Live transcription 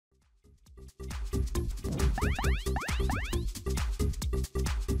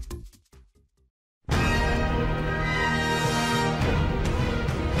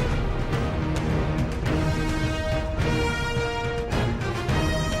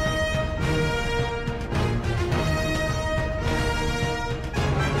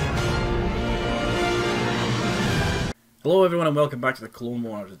Hello everyone and welcome back to the Clone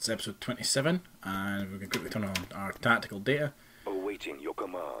Wars. It's episode 27 and we're going to quickly turn on our tactical data. Awaiting your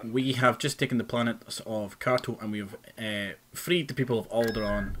command. We have just taken the planet of Karto and we have freed the people of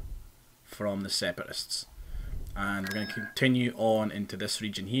Alderaan from the Separatists. And we're going to continue on into this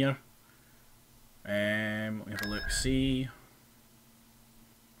region here. Let me have a look, see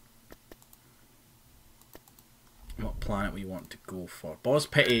what planet we want to go for. Boz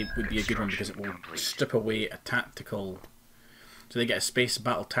Pity would be a good one because it will strip away a tactical... So they get a space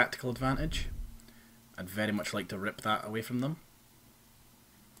battle tactical advantage. I'd very much like to rip that away from them.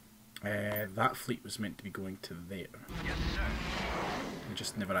 That fleet was meant to be going to there. Yes, sir. We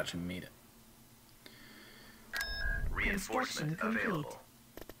just never actually made it. Reinforcement available.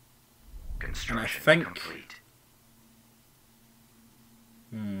 And I Construction think... complete.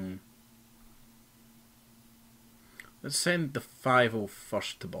 Let's send the 5-0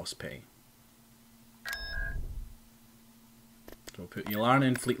 first to Boz Pity. So we'll put Yularen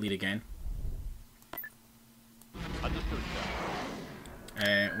in fleet lead again.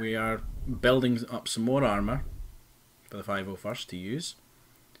 We are building up some more armour for the 5-0 first to use.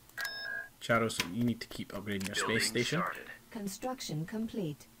 Charos, you need to keep upgrading your space station. Started. Construction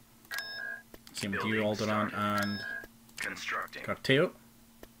complete. Same with you, Alderaan and Constructing. Carteo.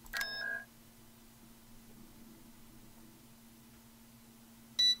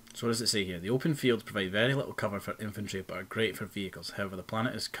 So what does it say here? The open fields provide very little cover for infantry but are great for vehicles. However, the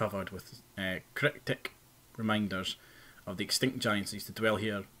planet is covered with cryptic reminders of the extinct giants that used to dwell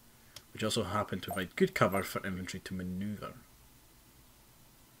here, which also happen to provide good cover for infantry to manoeuvre.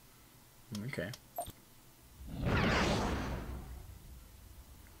 Okay.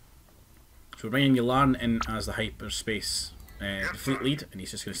 So we're bringing Yularen in as the hyperspace fleet lead, and he's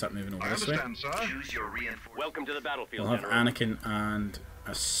just going to start moving over this way. Choose your reinforcement. Welcome to the battlefield, We'll have General. Anakin and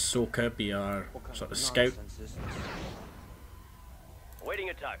Ahsoka be our sort of scout. Waiting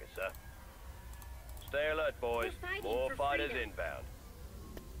a target, sir. Stay alert, boys. More fighters inbound.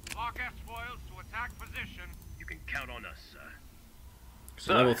 Lock S-foils to attack position. You can count on us, sir.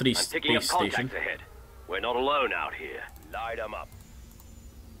 So level 3 I'm picking up space station. contacts ahead. We're not alone out here. Light 'em up.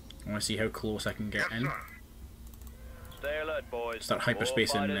 I want to see how close I can get in. Stay alert, boys. Start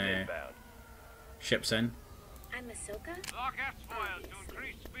hyperspace More and fighters inbound. ships in. I'm Ahsoka. Lock S-foils to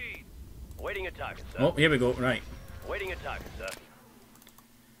increase speed. Waiting a target, sir. Oh, here we go. Right. Waiting a target, sir.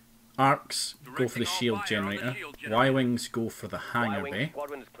 Arcs go for the shield generator. Y-wings go for the hangar Y-wing bay.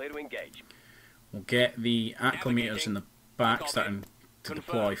 squadron is clear to engage. We'll get the acclimators in the back starting to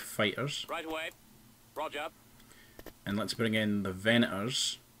deploy fighters. Right away. Roger. And let's bring in the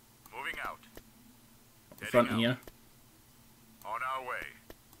Venators Moving out. up the front here. On our way.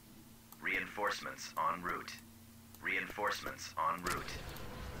 Reinforcements en route. Reinforcements en route.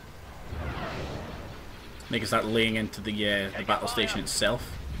 They can start laying into the battle station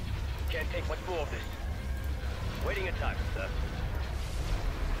itself. Can't take much more of this. Waiting a target, sir.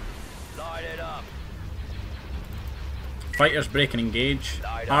 Light it up. Fighters break and engage.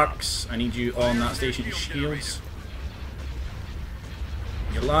 Arcs, I need you on that station. Shields.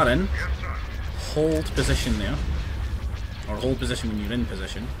 Yularen, hold position there. Or hold position when you're in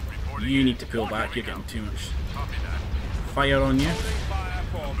position. You need to pull back, you're getting too much fire on you. Fire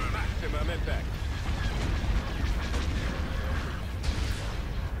for maximum impact.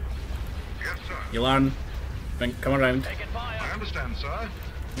 Yes, sir. Yularen, come around. Taking fire. I understand, sir.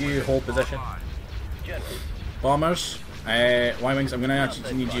 You hold position. General. Bombers, Y-wings, I'm going to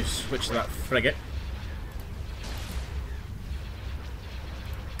actually need you to switch to that frigate.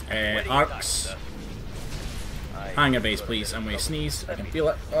 Arcs, hangar base please, and we sneeze, I can feel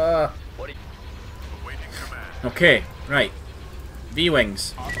it. What do you... Awaiting command. Okay, right.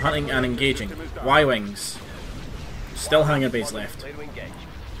 V-wings, hunting and engaging. Y-wings, still hangar base left. Clear to engage.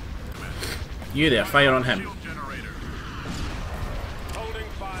 You there, fire on him. Shield generator. Holding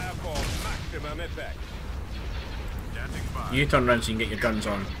fire for maximum effect. Standing by. You turn around so you can get your guns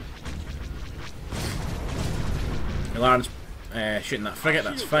on. Yularen's shooting that frigate,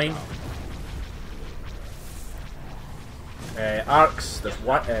 that's fine. Arcs, there's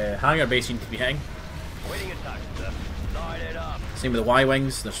hangar base you need to be hitting. Waiting a target, sir. Light it up. Same with the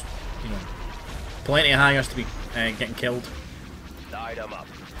Y-wings, there's plenty of hangars to be getting killed. Light 'em up.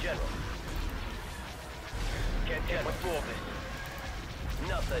 General. Can't get much more of this.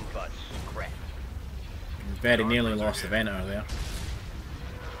 Nothing but scrap. Very nearly lost the Venator there.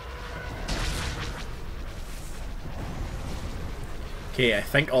 Okay, I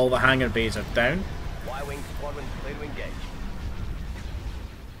think all the hangar bays are down. Y-wing squadron clear to engage.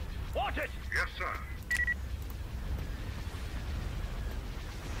 Watch it! Yes, sir.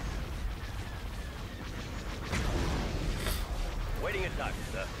 Waiting at target,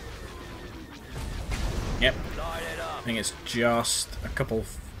 sir. Yep. Line it I up. think it's just a couple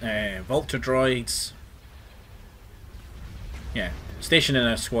Vulture droids. Yeah, stationing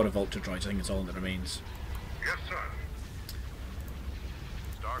a squad of Vulture droids, I think it's all that remains. Yes, sir.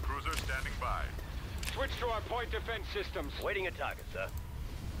 Star Cruiser standing by. Switch to our point defense systems. Waiting at target, sir.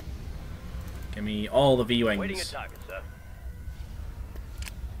 Give me all the Waiting at V-Wings. target, sir.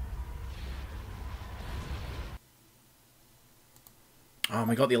 Oh,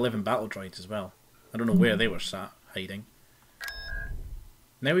 we got the 11 battle droids as well. I don't know where they were sat, hiding.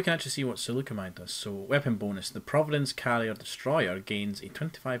 Now we can actually see what Sulu Command does. So, weapon bonus. The Providence Carrier Destroyer gains a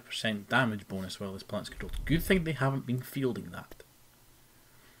 25% damage bonus while this planet's controlled. Good thing they haven't been fielding that.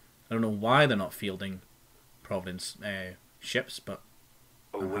 I don't know why they're not fielding Providence ships, but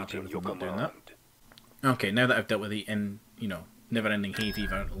I'm happy with them not doing that. Okay, now that I've dealt with the never-ending hay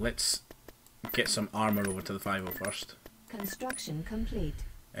fever, let's get some armour over to the 501st. Construction complete.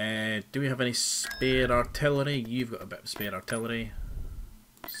 Do we have any spare artillery? You've got a bit of spare artillery.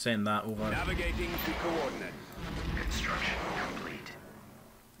 Send that over. Navigating to coordinates. Construction complete.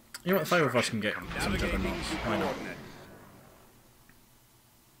 You know what, the 501st can get some juggernauts. Why not?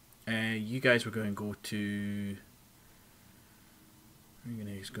 You guys were going to go to... Where are you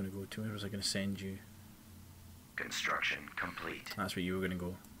guys going to go to? Where was I going to send you? Construction complete. That's where you were going to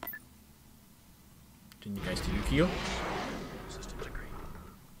go. Send you guys to Yukio. Systems agreed.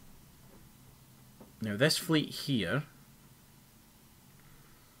 Now this fleet here,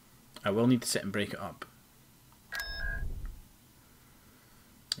 I will need to sit and break it up.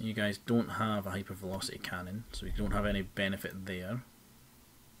 You guys don't have a hypervelocity cannon, so you don't have any benefit there.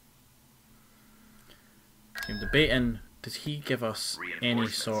 I'm debating, does he give us any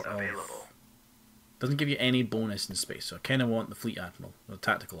sort of... Available. Doesn't give you any bonus in space, so I kind of want the fleet admiral, or the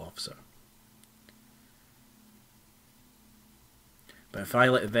tactical officer. But if I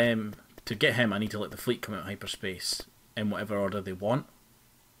let them, to get him I need to let the fleet come out of hyperspace in whatever order they want,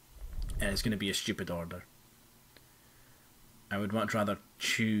 and it's going to be a stupid order. I would much rather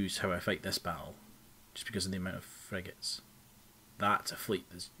choose how I fight this battle, just because of the amount of frigates. That's a fleet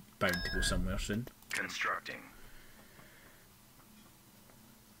that's bound to go somewhere soon. Constructing.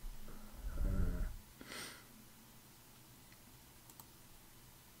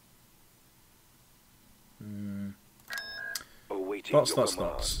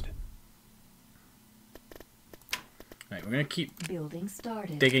 Thoughts. Right, we're going to keep Building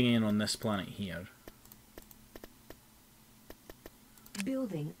started. digging in on this planet here.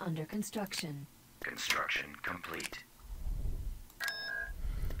 Building under construction. Construction complete.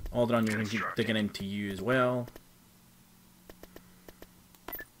 Alderaan, you're going to keep digging into you as well.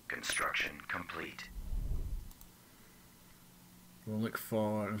 Construction complete. We'll look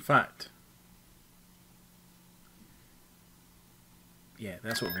for, in fact, yeah,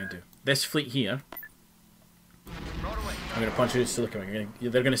 that's what we're going to do. This fleet here, I'm going to punch out Silicon. They're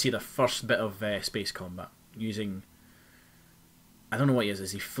going to see the first bit of space combat using, I don't know what he is.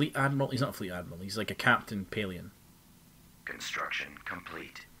 Is he Fleet Admiral? He's not a Fleet Admiral. He's like a Captain Palian. Construction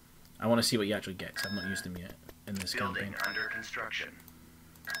complete. I want to see what he actually gets. I've not used him yet in this Building campaign. under construction.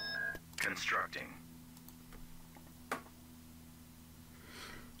 Constructing.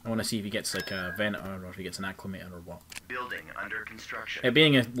 I want to see if he gets like a Venator or if he gets an Acclimator or what. Building under construction. It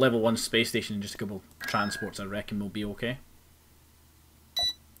being a level 1 space station and just a couple transports, I reckon will be okay.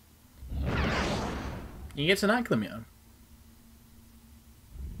 He gets an Acclimator.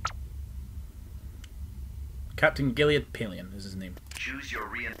 Captain Gilead Palian is his name. Choose your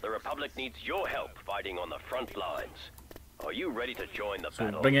The Republic needs your help fighting on the front lines. Are you ready to join the So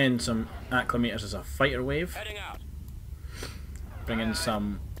battle? bring in some Acclimators as a fighter wave. Heading out. Bring in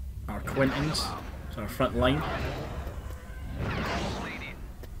some Arquintans, so our front line.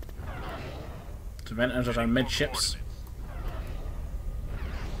 So Venators as our midships.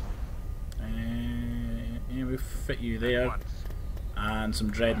 Yeah, we'll fit you there. And some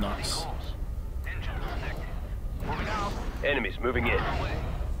dreadnoughts. Enemies moving in.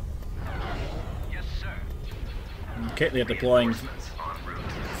 Yes, sir. Okay, they're deploying Reinforcements en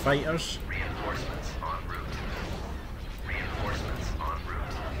route. fighters. Reinforcements en route. Reinforcements en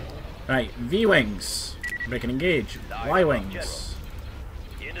route. Right, V-Wings. Break and engage. Y-Wings.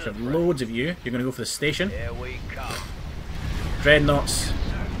 Into So the front. loads of you. You're going to go for the station. Here we come. Dreadnoughts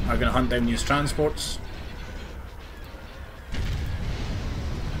are going to hunt down these transports.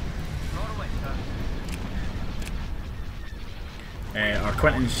 Our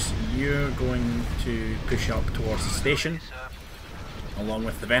Quintons, you're going to push up towards the station, along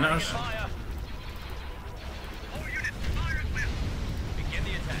with the Venators.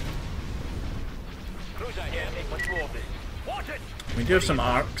 We do have some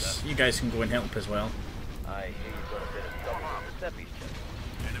arcs. You guys can go and help as well. I hear you've got a bit of trouble with the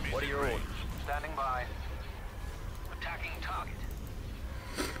Steppies, General. What are your orders? Standing by. Attacking target.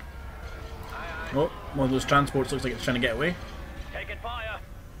 Oh, one of those transports looks like it's trying to get away. Taking fire.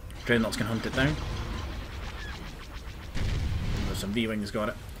 Dreadnoughts can hunt it down. There's some V-Wings got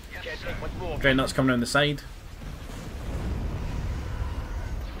it. Can't take much more. Dreadnoughts coming around the side.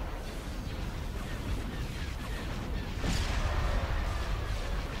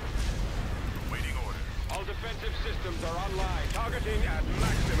 Waiting order. All defensive systems are online. Targeting at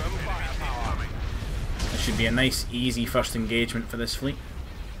maximum firepower. This should be a nice, easy first engagement for this fleet.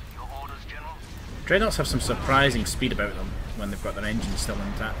 Your orders, General. Dreadnoughts have some surprising speed about them when they've got their engines still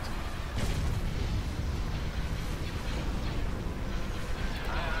intact.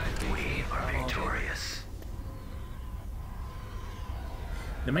 We are victorious.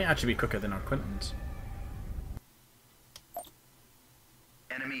 They might actually be quicker than our Quintons.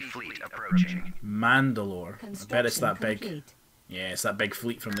 Enemy fleet approaching. Mandalore. I bet it's that big. complete. Yeah, it's that big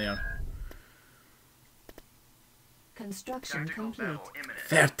fleet from there. Construction Tactical complete. battle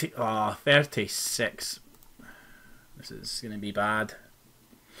imminent. 36. This is going to be bad.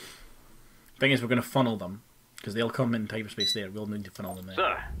 Thing is, we're going to funnel them, because they'll come in hyperspace there. We'll need to funnel them there.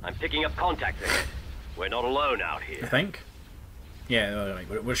 Sir, I'm picking up contacts ahead. We're not alone out I here. think. Yeah,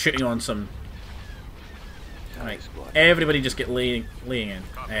 alright. We're shooting on some. Right. Everybody just get laying in.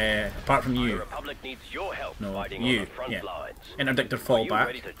 Apart from The you. Republic needs your help No, fighting you. on the front Yeah. lines. Interdictor fall you back.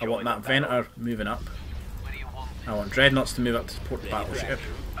 ready to I want join that the battle? Venator moving up. I want Dreadnoughts to move up to support the battleship.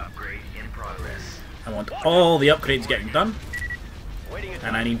 Upgrade in progress. I want all the upgrades getting done. Waiting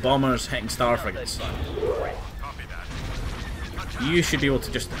And I need bombers hitting star frigates. Copy that. You should be able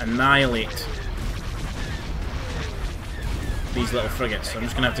to just annihilate these little frigates. So I'm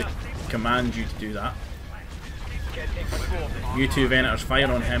just going to have to command you to do that. Can't take much more of this. You two Venators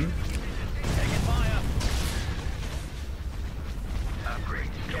fire on him. Taking fire. Upgrade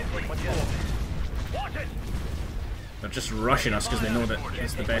Can't take complete. much more of this. Watch it. They're just rushing us because they know that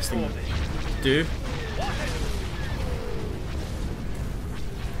it's the best thing to do. Watch it.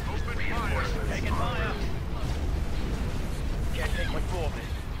 Taking fire. Can't take much more of this.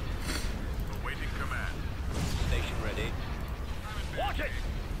 Awaiting command. Station ready. Watch it.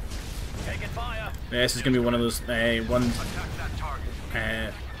 Taking fire. Yeah, this is going to be one of those Attack that target.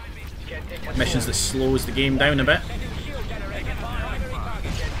 Can't take much missions more that slows the game down a bit. of this. Taking fire.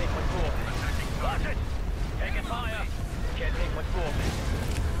 Can't take much more of this. Watch it. Taking fire. Can't take much more of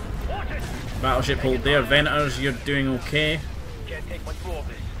this. Watch it. Battleship hold there. Venators, you're doing okay. Can't take much more of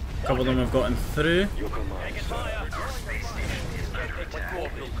this. A couple of them have gotten through. Taking fire. Our space station is Can't under take much attack. more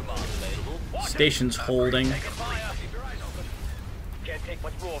of this. Command available. Watch it. Station's holding. Taking fire. Can't take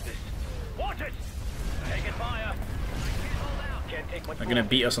much more of this. Watch it. Taking fire. Can't take much They're more. going to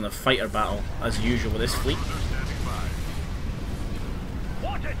beat us on the fighter battle as usual with this fleet. Standing by.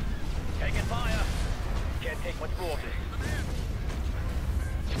 Watch it. Taking fire. Can't take much more of this.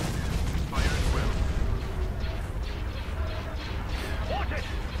 Fire at will. Watch it.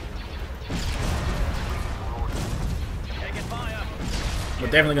 Taking fire. We're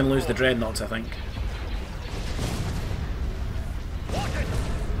definitely going to lose the Dreadnoughts, I think. Watch it.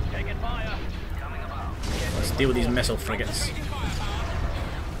 Taking fire. Coming about. Let's deal with these missile frigates.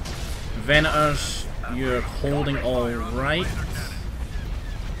 Venators, you're holding all right.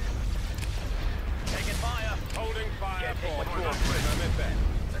 Taking fire. Holding fire. Can't take much more of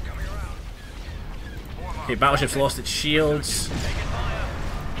They're this. coming around. Okay, battleship's lost its shields. Taking fire.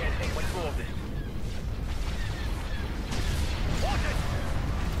 Can't take much more of this. Watch it.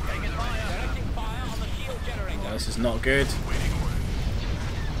 Taking fire. Directing fire on the shield generator. Oh, this is not good. Waiting order.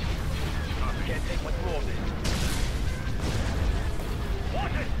 Can't take much more of this.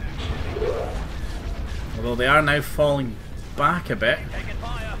 Watch it. Although they are now falling back a bit. Taking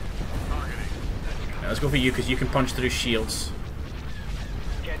fire. Targeting. Right, let's go for you because you can punch through shields.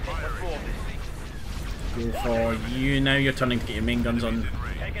 Can't take much more of this. Go for you now. You're turning to get your main guns on.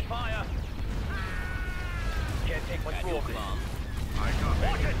 Taking fire. Can't take much more of this. I copy.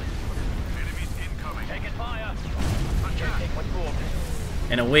 Watch it. Enemies incoming. Taking fire. Can't take much more of this.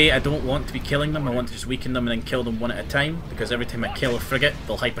 In a way, I don't want to be killing them. I want to just weaken them and then kill them one at a time. Because every time I kill a frigate,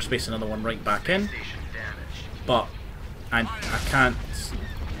 they'll hyperspace another one right back in. Station damaged. But I can't.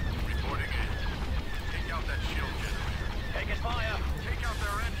 Reporting in. Take out that shield generator. Taking fire. Take out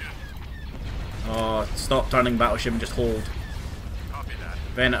their engine. Oh, stop turning battleship and just hold.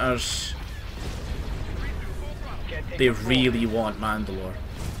 Venators, Can't take they much more. really want Mandalore.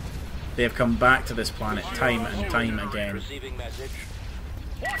 They have come back to this planet time and time again. Receiving message.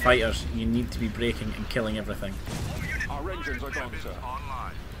 Fighters, you need to be breaking and killing everything. Our engines are gone, sir.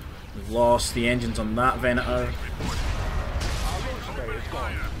 Online. We've lost the engines on that Venator. Our load spray is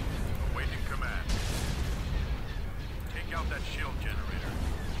gone. Awaiting command. Take out that shield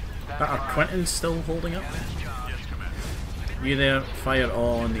generator. Are Quentin's still holding up? Yes, command. You there, fire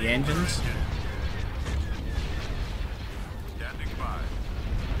on the engines. Standing by.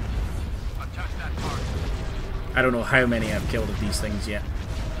 Attack that target. I don't know how many I've killed of these things yet,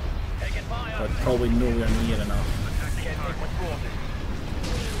 Taking fire. but probably nowhere near enough. Can't take much more of this.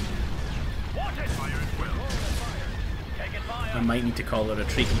 Watch it. Fire at will. Taking fire. I might need to call a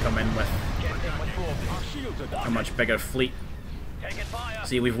retreat and come in with Can't take much more of this. Our shields are a down. much bigger fleet. Taking fire.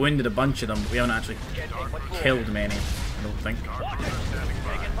 See, we've wounded a bunch of them, but we haven't actually Can't take much more. killed many, I don't think. Watch it.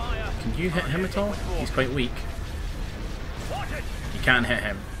 Taking fire. Can you hit him at all? He's quite weak. Watch it. You can't hit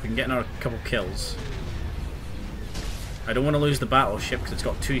him. We can get another couple kills. I don't want to lose the battleship because it's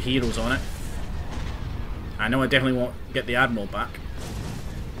got 2 heroes on it. I know I definitely won't get the Admiral back.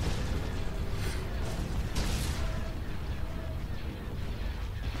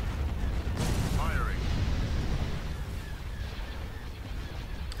 Firing.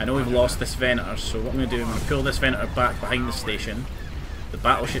 I know we've lost this Venator, so what I'm going to do, I'm going to pull this Venator back behind the station. The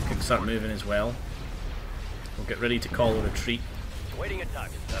battleship can start moving as well. We'll get ready to call a retreat. Waiting at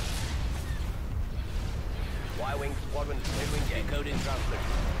target, sir. Y-wing squadron clearing decoding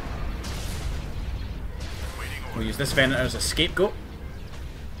transmission. We'll use this Venator as a scapegoat.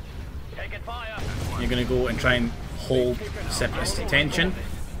 Taking fire. You're going to go and try and hold Separatist attention.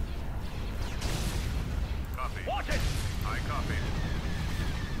 Copy. Watch it. I copy.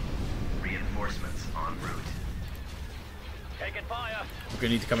 Reinforcements en route. Taking fire. We're going to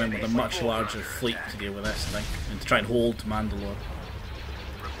need to come in with a much larger fleet to deal with this, I think, and to try and hold Mandalore.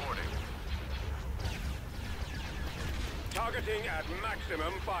 Reporting. Targeting at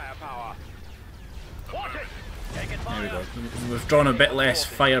maximum firepower. Watch it. Taking There fire. we go. We've drawn a bit less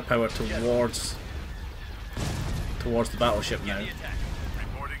firepower towards the battleship now.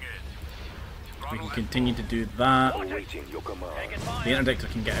 Reporting in. We can continue to do that. Awaiting your command. Taking The fire. interdictor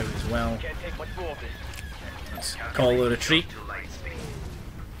can get out as well. Can't take much more of this. Let's call a retreat. To light speed.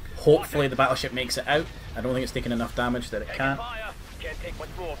 Hopefully the battleship makes it out. I don't think it's taken enough damage that it Taking can't. fire. Can't take much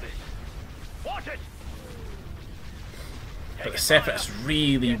more of this. Watch it. But the Separatists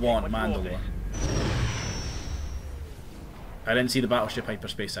really want Mandalore. I didn't see the battleship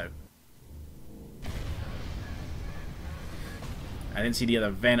hyperspace out. I didn't see the other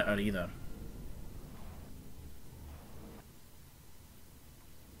Venator either.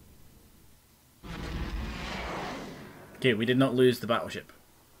 Okay, we did not lose the battleship,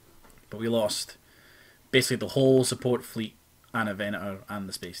 but we lost basically the whole support fleet and a Venator and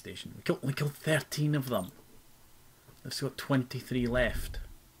the space station. We killed 13 of them. We've still got 23 left.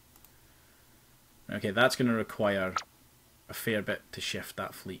 Okay, that's going to require a fair bit to shift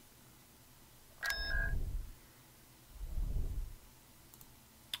that fleet.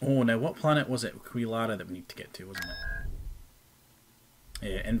 Oh, now what planet was it, Quilara, that we need to get to, wasn't it?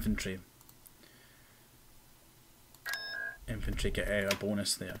 Yeah, infantry. Infantry get a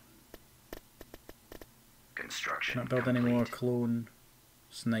bonus there. Construction Can I build any more clone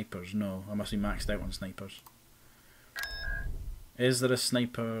snipers? No, I must be maxed out on snipers. Is there a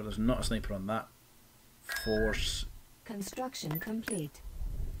sniper? There's not a sniper on that force. Construction complete.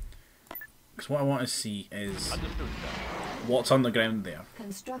 Because what I want to see is Understood, sir. what's on the ground there.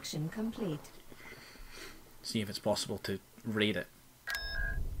 Construction complete. See if it's possible to raid it.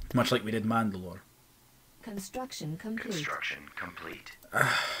 Much like we did Mandalore. Construction complete. Construction complete.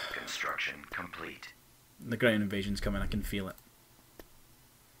 Construction complete. The ground invasion's coming, I can feel it.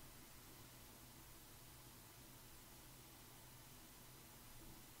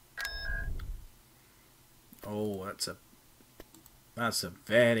 Oh, that's a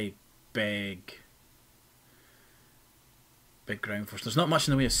very big ground force. There's not much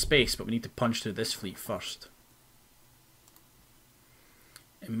in the way of space, but we need to punch through this fleet first.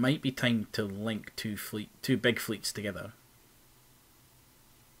 It might be time to link two big fleets together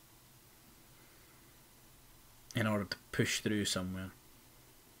in order to push through somewhere.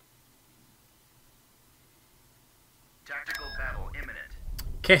 Tactical battle imminent.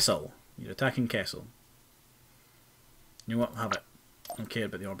 Kessel. You're attacking Kessel. You know what? Have it. I don't care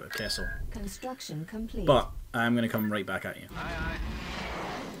about the orbit of Kessel. Construction complete. But I'm going to come right back at you. Aye, aye.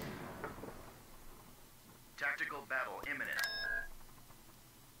 Tactical battle imminent.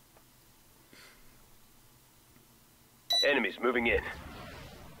 Enemies moving in.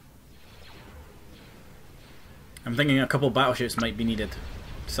 I'm thinking a couple battleships might be needed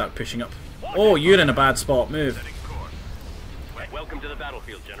to start pushing up. Oh, you're in a bad spot. Move. Setting course. Welcome to the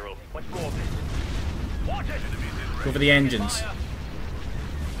battlefield, General. What's more of this? Watch it! Go for the engines. Fire.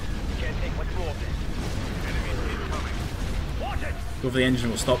 Can't take much more of this. Enemies incoming. Watch it! Go for the engine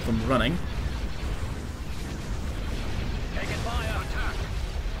will stop them running. Taking fire. Attack.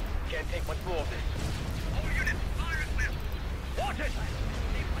 Can't take much more of this. All units, fire and lift. Watch it!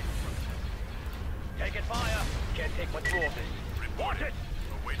 Taking fire. Can't take much more of this. Watch it!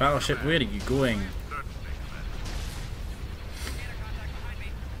 Awaiting Battleship, command. where are you going? Certainly,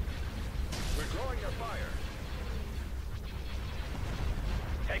 Commander. We're drawing your fire.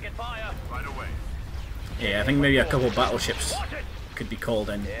 Taking fire. Right away. Yeah, I think maybe a couple battleships Watch it! could be called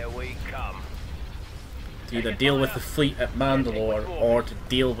in Here we come. to either deal with the fleet at Mandalore or to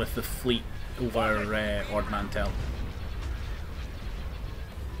deal with the fleet over Ord Mantell.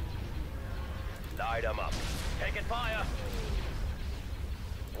 Light 'em up. Taking fire.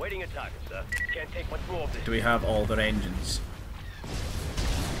 Waiting a target, sir. Can't take much more of this. Do we have all their engines? I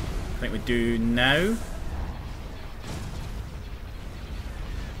think we do now.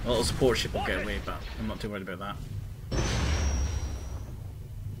 A little support ship will get away, but I'm not too worried about that.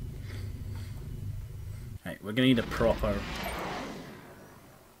 Right, we're gonna need a proper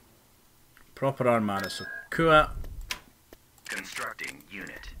armada. So Kua, Constructing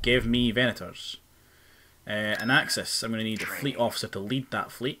unit. give me Venators. An Axis, I'm gonna need a fleet officer to lead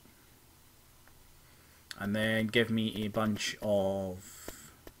that fleet. And then give me a bunch of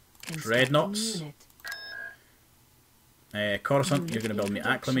Constructing Dreadnoughts. unit. Coruscant, you're Unit going to build me in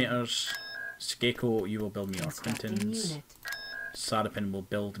production. Acclimators. Skako, you will build me Constructing Arquintons. unit. Sarapin will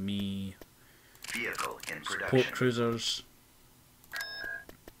build me Vehicle in support production. cruisers.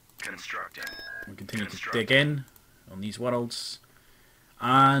 Constructing. We'll continue to dig in on these worlds.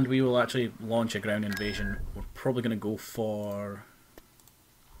 And we will actually launch a ground invasion. We're probably going to go for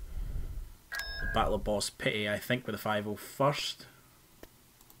the Battle of Boz Pity, I think, with the 501st.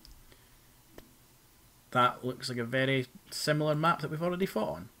 That looks like a very similar map that we've already fought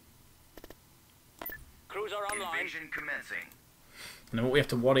on. Cruiser online. Invasion commencing. And then what we have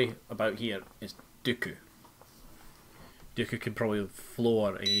to worry about here is Dooku. Dooku could probably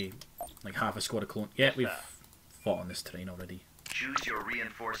floor like half a squad of clones. Yeah, we've fought on this terrain already. Choose your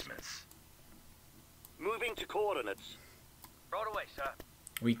reinforcements. Moving to coordinates. Right away, sir.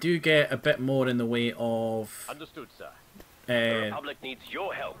 We do get a bit more in the way of Understood, sir. The uh, Republic needs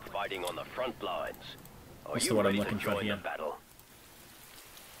your help fighting on the front lines. Are What's you the word I'm ready looking to for join here? the battle?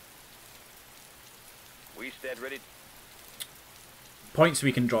 We stand ready. points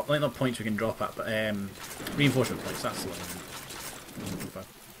we can drop. Like not points we can drop at, but reinforcement points. That's the one I'm looking for.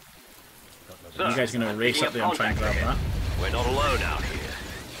 Sir, You guys gonna race picking up there and try and grab contact that? ahead. We're not alone out here.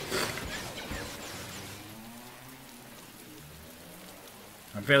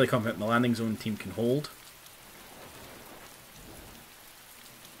 I'm fairly confident the landing zone team can hold.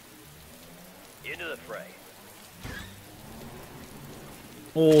 Into the fray.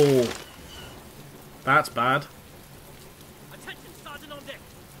 Oh, that's bad. Attention, Sergeant on deck.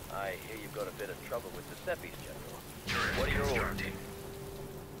 I hear you've got a bit of trouble with the Seppies, General. What are your orders? Constructing.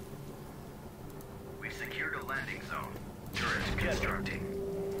 We've secured a landing zone. Turret constructing.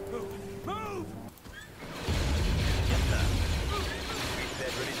 Move! Yes, sir. We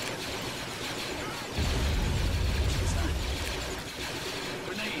stand ready to get.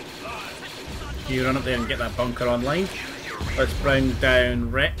 You run up there and get that bunker online. Let's bring down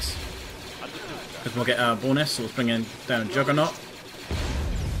Rex, because we'll get a bonus. So let's bring in down Juggernaut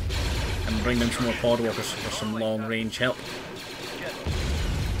and bring down some more pod walkers for some long range help.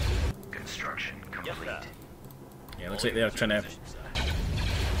 Construction Yes, complete. sir. Yeah, looks like they're trying to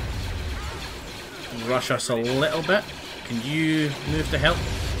rush us a little bit. Can you move to help?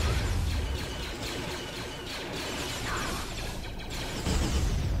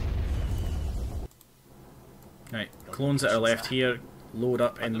 Right, clones that are left here, load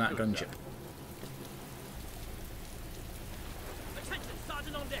up in that gunship. Attention,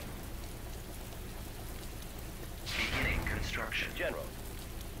 Sergeant on deck. Beginning construction. General.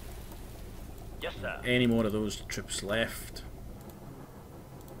 Yes, sir. Any more of those troops left?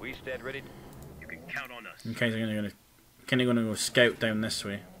 We stand ready. You can count on us. I'm kind of gonna go scout down this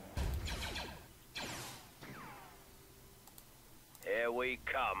way. Here we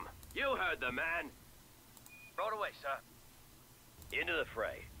come. You heard the man. Right away, sir. Into the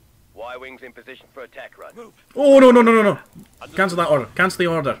fray. Y-wings in position for attack run. Move. Oh no no no no no! Cancel that order. Cancel the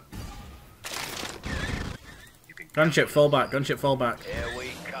order. Gunship fall back. Gunship fall back. Here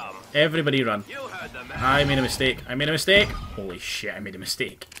we come. Everybody run. You heard the man. I made a mistake. I made a mistake. Holy shit! I made a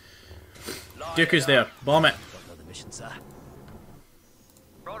mistake. Dooku's there. Bomb it. mission, sir.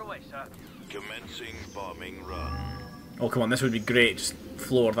 Right away, sir. Commencing bombing run. Oh, come on, this would be great. Just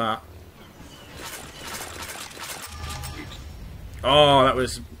floor that. Oh, that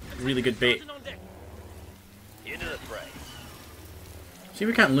was really good bait. Sergeant on deck. Into the fray. See if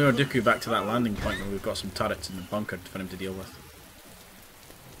we can't lure Dooku back to that landing point where we've got some turrets in the bunker for him to deal with.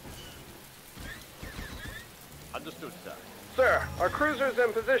 Understood, sir. Sir, our cruiser's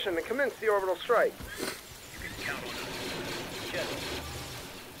in position to commence the orbital strike. General.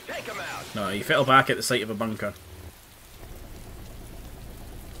 Take him out. No, you fell back at the sight of a bunker.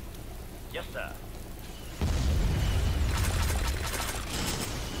 Yes, sir.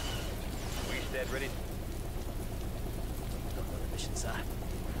 We stand ready. Got another mission, sir.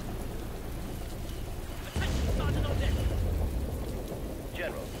 Attention, Sergeant on deck.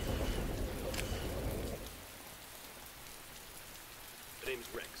 General. My name's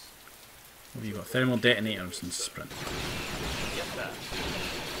Rex. What have you got? Thermal detonators and sprint. Yes, sir.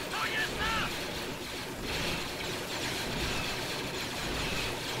 Oh, yes, sir.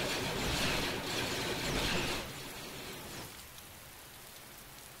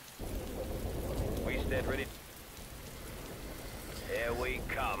 We stand ready. Here we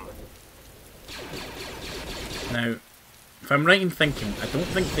come. Now, if I'm right in thinking, I don't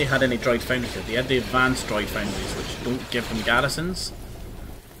think they had any droid foundries here. They had the advanced droid foundries, which don't give them garrisons.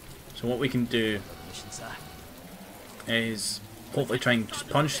 So what we can do Mission, sir. is hopefully try and just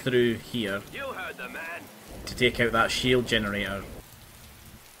punch through here You heard the man. to take out that shield generator.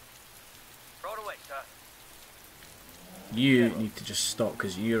 Right away, sir. You need to just stop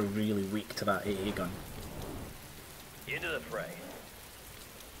because you're really weak to that AA gun. Into the fray.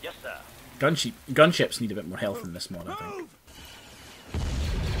 Yes, sir. Gunships need a bit more health in this mod, I think.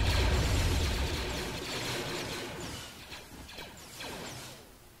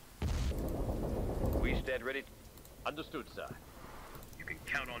 We stand ready. Understood, sir. You can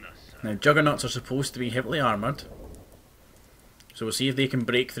count on us, sir. Now, Juggernauts are supposed to be heavily armoured. So we'll see if they can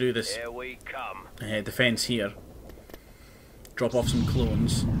break through this Here we come. defence here. Drop off some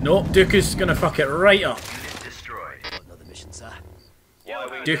clones. No, Dooku's gonna fuck it right up. Unit destroyed. Got another mission, sir. Why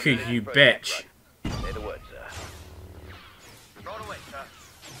we Dooku, doing you that bitch. first, say the word, sir. Right away, sir.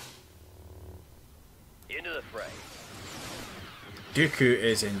 Into the fray. Dooku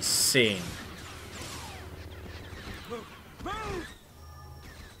is insane.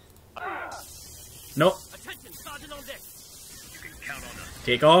 No, Attention, Sergeant on deck. You can count on us.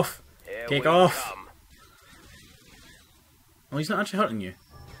 take off. Here Take we off. come. Oh, he's not actually hurting you.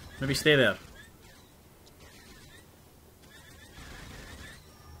 Maybe stay there.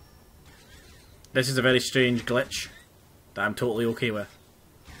 This is a very strange glitch that I'm totally okay with.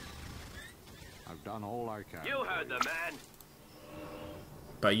 I've done all I can. You heard the man.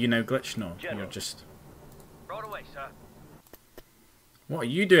 But you now glitch? No, General. you're just... Right away, sir. What are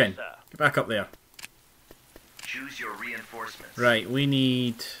you doing? Sir. Get back up there. Choose your reinforcements. Right, we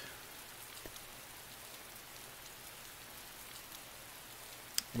need...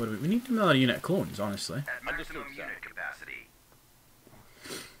 What do we need another unit of clones, honestly. At maximum Understood, sir. unit capacity.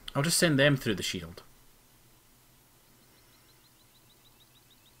 I'll just send them through the shield.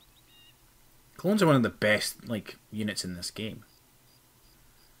 Clones are one of the best, like, units in this game.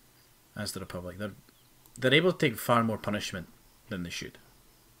 As the Republic. They're able to take far more punishment than they should.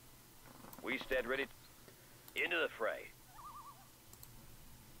 We stand ready. Into the fray.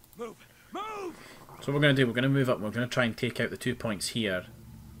 Move! Move! So what we're going to do, we're going to move up, we're going to try and take out the 2 points here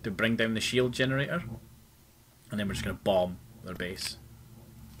to bring down the shield generator. And then we're just going to bomb their base.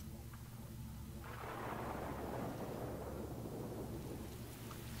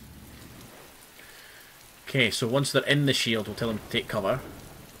 Okay, so once they're in the shield, we'll tell them to take cover.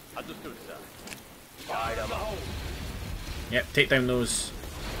 Understood, sir. Fire them up. Yep, take down those.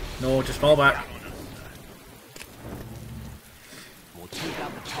 No, just fall back. We'll take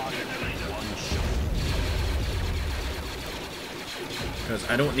out the target in one shot. Because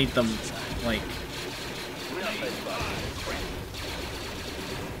I don't need them, like...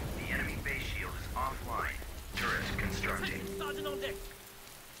 The enemy base shield is offline. Turret constructing. Sergeant on deck.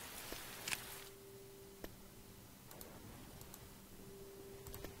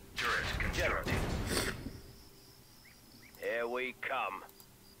 Turret constructing. Here we come.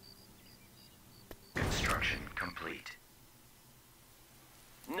 Construction complete.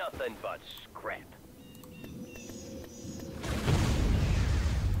 Nothing but scrap.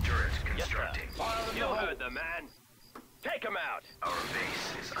 Turret Yes, sir. constructing. You heard the man. Take him out. Our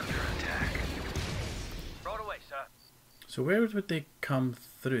base is under attack. Right away, sir. So where would they come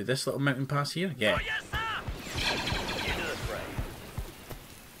through? This little mountain pass here? Yeah. Oh, yes, sir. Into the fray.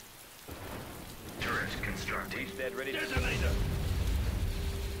 Turret constructing. We stand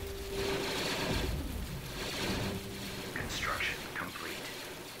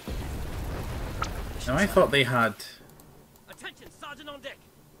Now I thought they had Attention, Sergeant on deck.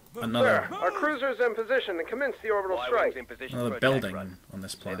 another Sir, our cruiser's in position to commence the orbital strike. In position another for attack building run. on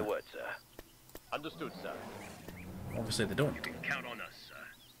this Say the planet. word, sir. Understood, sir. Obviously they don't. Count on us,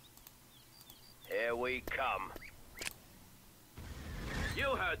 sir. Here we come. You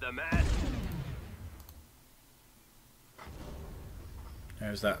heard the man.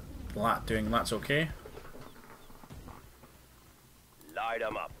 How's that lat doing? That's okay. Light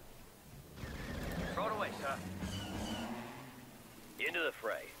 'em up. Right away, sir. Into the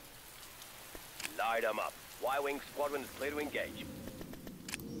fray. Light 'em up. Y-Wing squadron is clear to engage.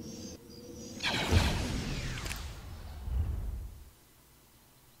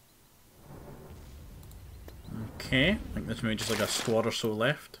 Okay, I think there's maybe just like a squad or so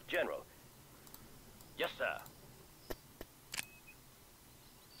left. General. Yes, sir.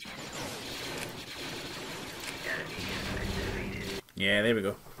 Yeah, there we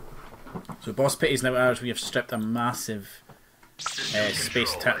go. So Boz Pity is now ours. We have stripped a massive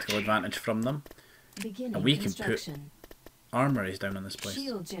space tactical advantage from them. Beginning And we can put construction. armories down on this place.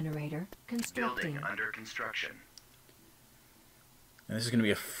 Shield generator constructing. Building under construction. And this is going to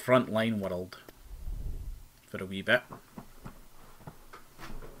be a frontline world for a wee bit.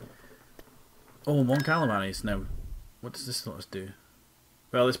 Oh, Mon Calamares now. What does this let us do?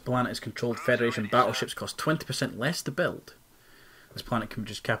 Well, this planet is controlled Federation battleships cost 20% less to build. This planet can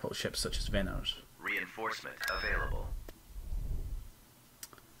produce capital ships such as Venars. Reinforcement available.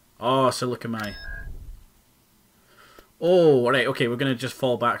 Oh, so look at my... Oh, right, okay, we're going to just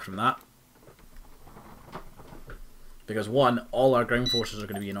fall back from that. Because one, all our ground forces are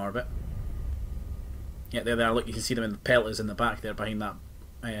going to be in orbit. Yeah, there they are. Look, you can see them in the pelters in the back there behind that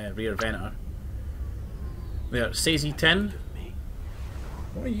rear Venator. There, Sazy 10.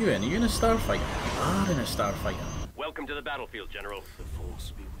 What are you in? Are you in a starfighter? You are in a starfighter. Welcome to the battlefield, General.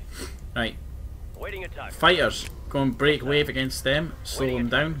 Right, Waiting attack. fighters, go and break wave against them, slow them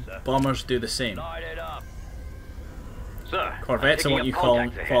down. Bombers do the same. Light it up. Sir, Corvettes, I want you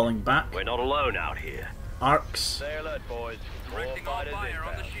falling back. We're not alone out here. Arcs, Stay alert, boys. Directing all fire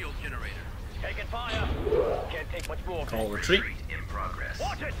on the shield generator. Taking fire. Can't take much more of call this. retreat. In progress.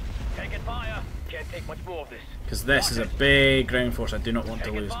 Watch it. Taking fire. Can't take much more of this. Because this is a big ground force I do not want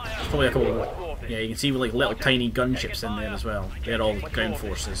to lose. There's probably a couple of, yeah, you can see like little tiny gunships in there as well. They're all ground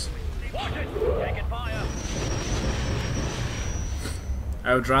forces. Watch it. Taking fire.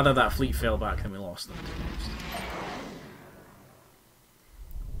 I would rather that fleet fell back than we lost them, to be honest.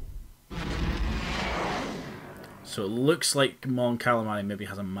 So it looks like Mon Calamari maybe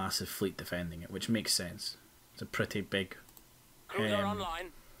has a massive fleet defending it, which makes sense. It's a pretty big Cruiser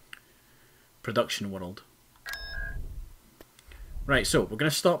online. production world. Right, so we're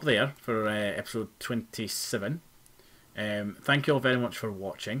going to stop there for episode 27. Thank you all very much for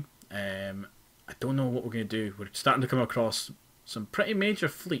watching. I don't know what we're going to do. We're starting to come across some pretty major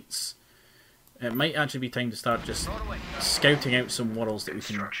fleets. It might actually be time to start just scouting out some worlds that we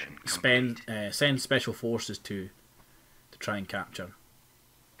can send special forces to try and capture.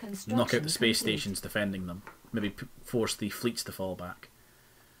 Knock out the space stations defending them. Maybe force the fleets to fall back.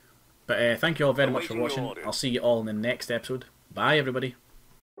 But thank you all very much for watching. I'll see you all in the next episode. Bye everybody.